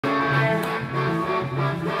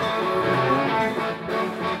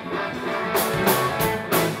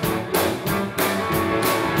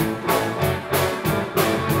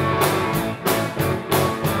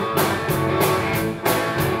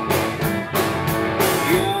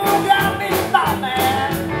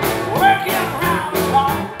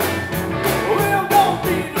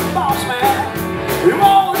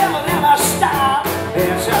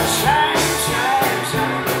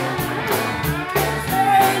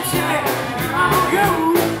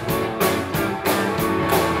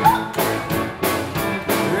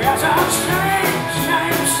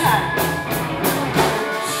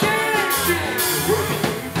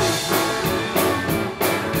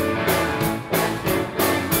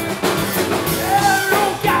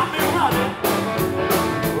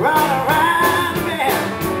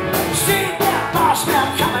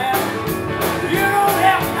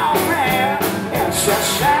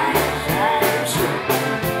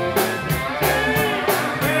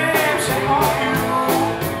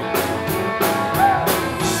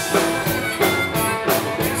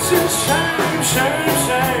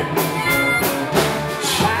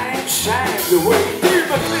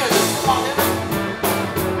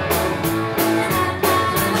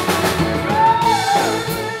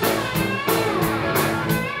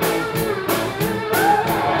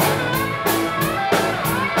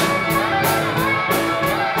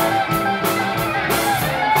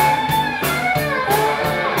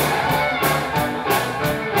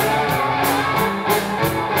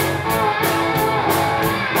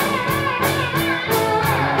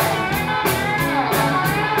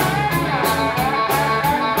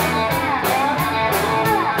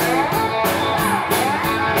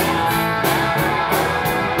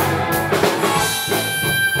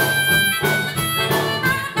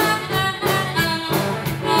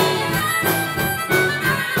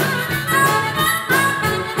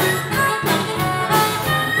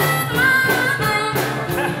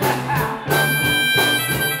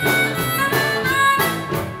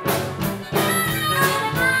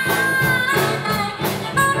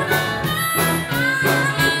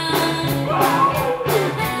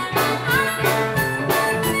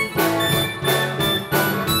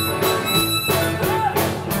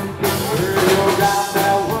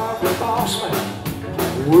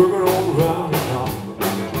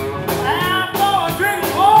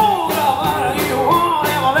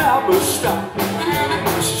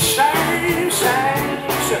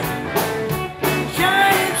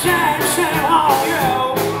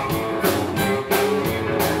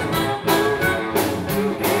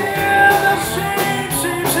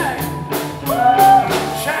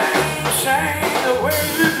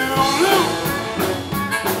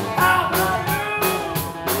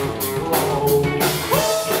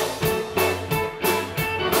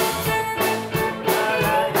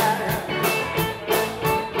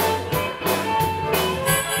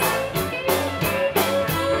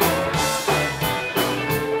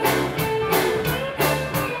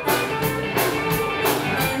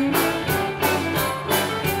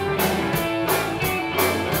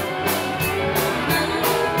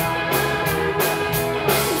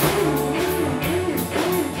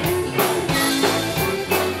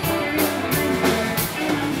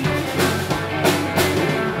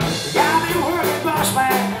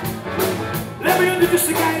introduce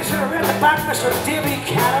the guys who are at the back, Mr. Davy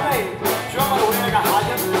Kennedy, drumming away like a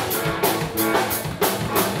hallion.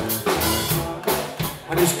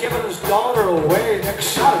 And he's giving his daughter away next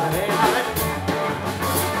Saturday night.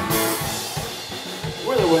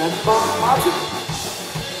 We're the Wind Band Magic.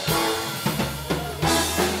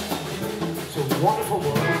 It's a wonderful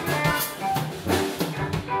world.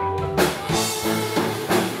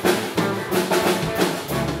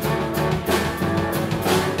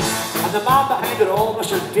 And the man behind it all,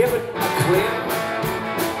 Mr. David McLean.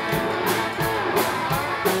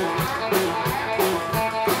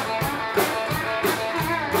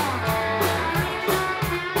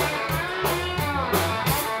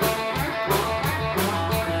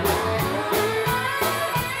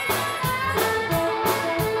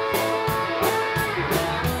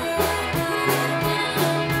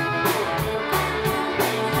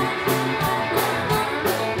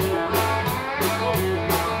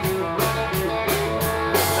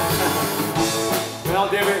 Well,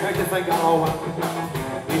 David, how do you think that all went?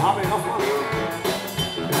 Are you happy enough, man?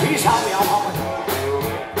 If he's happy, I'm happy.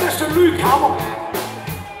 Mr. Luke Hamill.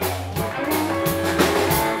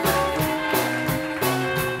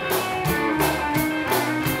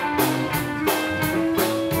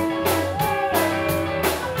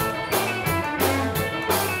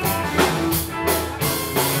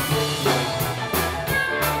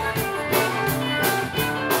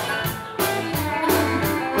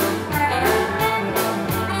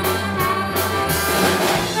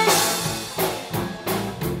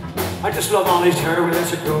 I just love Ollie's hair when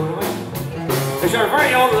it's a go. It's our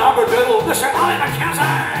very own Labradoodle, Mr. Ollie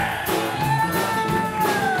McKenzie.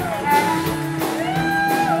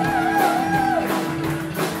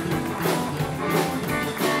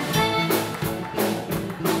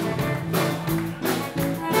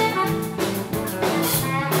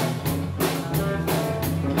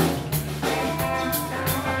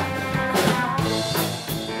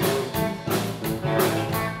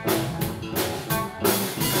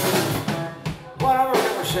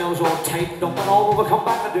 Ourselves all tightened up and all, we'll come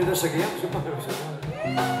back and do this again.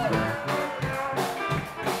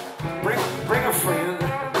 Bring a friend.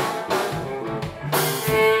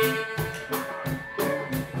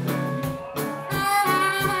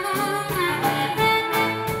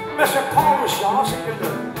 Mr. Paul Rashaw, singing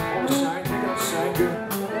the sound, making it sound good.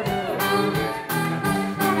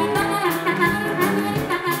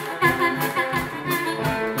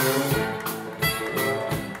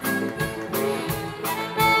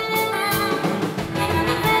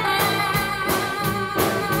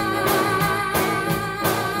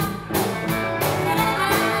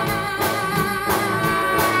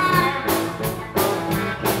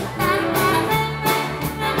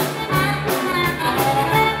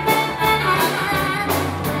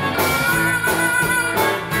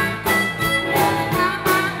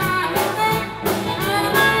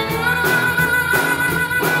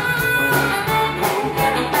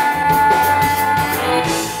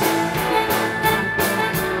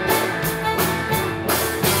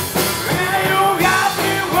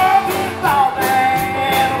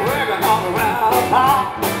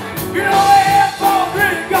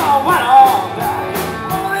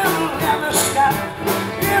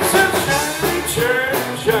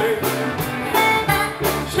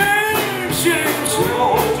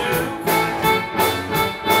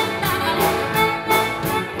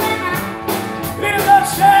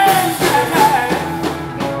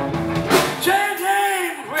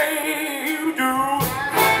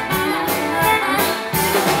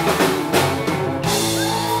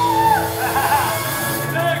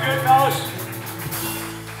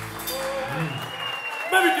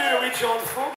 Maybe do each on